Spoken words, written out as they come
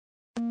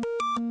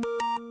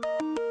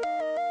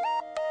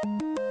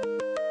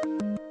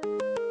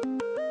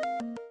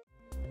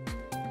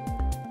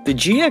The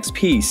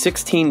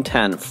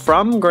GXP1610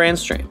 from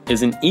GrandStream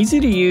is an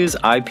easy-to-use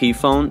IP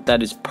phone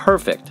that is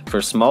perfect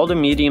for small to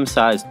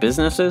medium-sized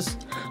businesses,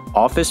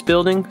 office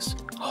buildings,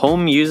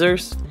 home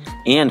users,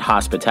 and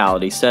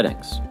hospitality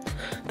settings.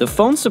 The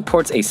phone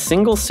supports a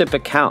single SIP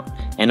account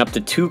and up to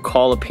 2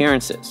 call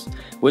appearances,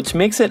 which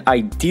makes it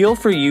ideal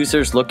for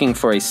users looking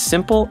for a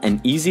simple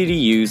and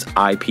easy-to-use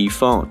IP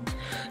phone.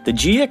 The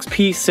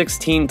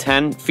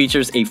GXP1610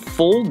 features a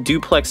full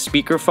duplex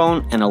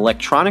speakerphone and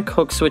electronic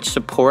hook switch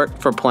support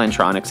for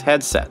Plantronics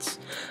headsets,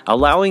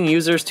 allowing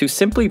users to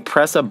simply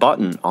press a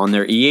button on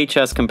their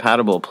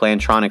EHS-compatible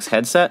Plantronics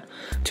headset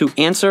to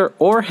answer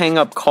or hang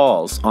up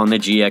calls on the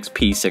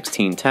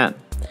GXP1610.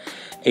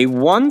 A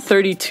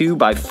 132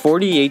 by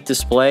 48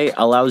 display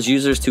allows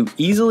users to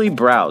easily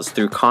browse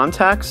through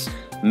contacts,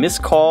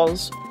 missed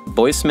calls,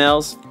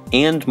 voicemails,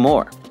 and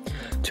more.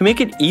 To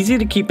make it easy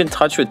to keep in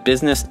touch with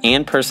business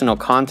and personal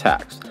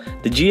contacts,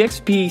 the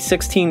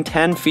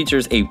GXP1610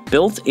 features a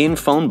built-in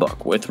phone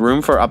book with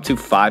room for up to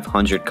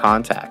 500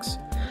 contacts.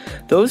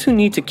 Those who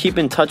need to keep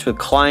in touch with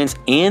clients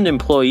and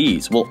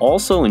employees will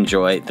also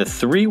enjoy the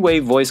 3-way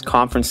voice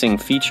conferencing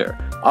feature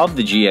of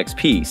the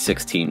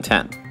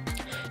GXP1610.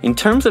 In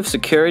terms of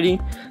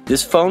security,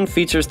 this phone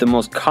features the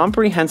most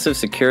comprehensive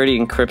security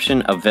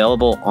encryption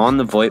available on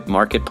the VoIP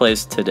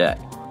marketplace today.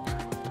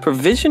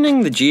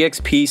 Provisioning the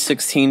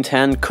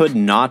GXP1610 could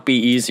not be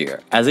easier,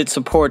 as it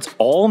supports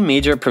all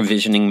major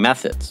provisioning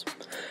methods.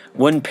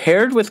 When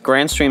paired with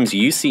GrandStream's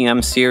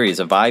UCM series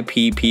of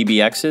IP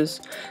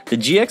PBXs, the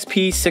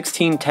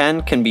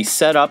GXP1610 can be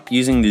set up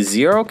using the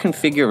zero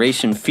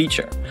configuration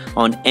feature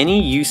on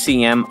any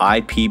UCM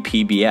IP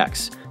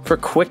PBX for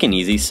quick and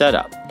easy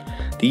setup.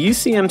 The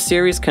UCM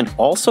series can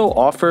also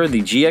offer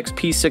the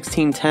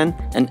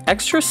GXP1610 an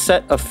extra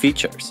set of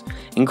features,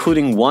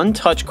 including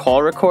one-touch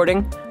call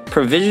recording,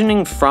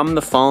 provisioning from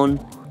the phone,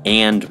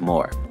 and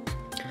more.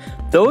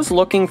 Those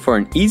looking for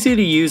an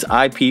easy-to-use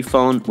IP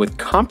phone with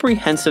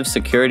comprehensive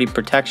security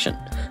protection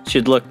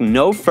should look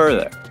no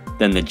further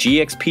than the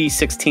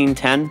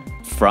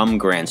GXP1610 from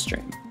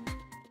GrandStream.